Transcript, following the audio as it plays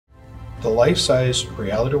The life-size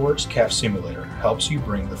RealityWorks Calf Simulator helps you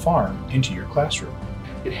bring the farm into your classroom.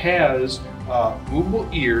 It has movable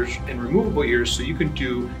ears and removable ears, so you can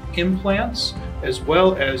do implants as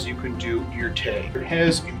well as you can do ear tag. It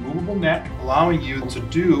has a movable neck, allowing you to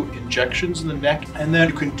do injections in the neck, and then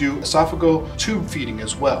you can do esophageal tube feeding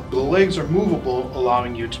as well. The legs are movable,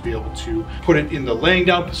 allowing you to be able to put it in the laying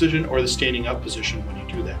down position or the standing up position when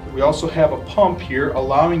you do that. We also have a pump here,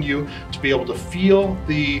 allowing you to be able to feel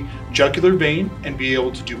the jugular vein and be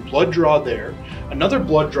able to do blood draw there. Another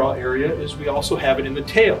blood draw area is we also have it in the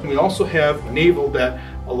tail. We also have a navel that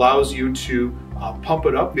allows you to pump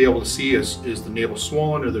it up, be able to see is the navel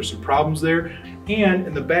swollen or there's some problems there. And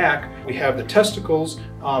in the back, we have the testicles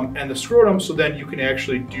and the scrotum, so then you can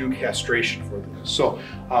actually do castration for them. So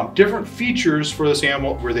different features for this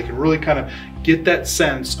animal where they can really kind of get that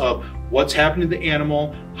sense of what's happening to the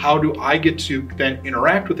animal, how do I get to then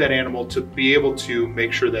interact with that animal to be able to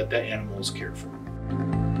make sure that that animal is cared for.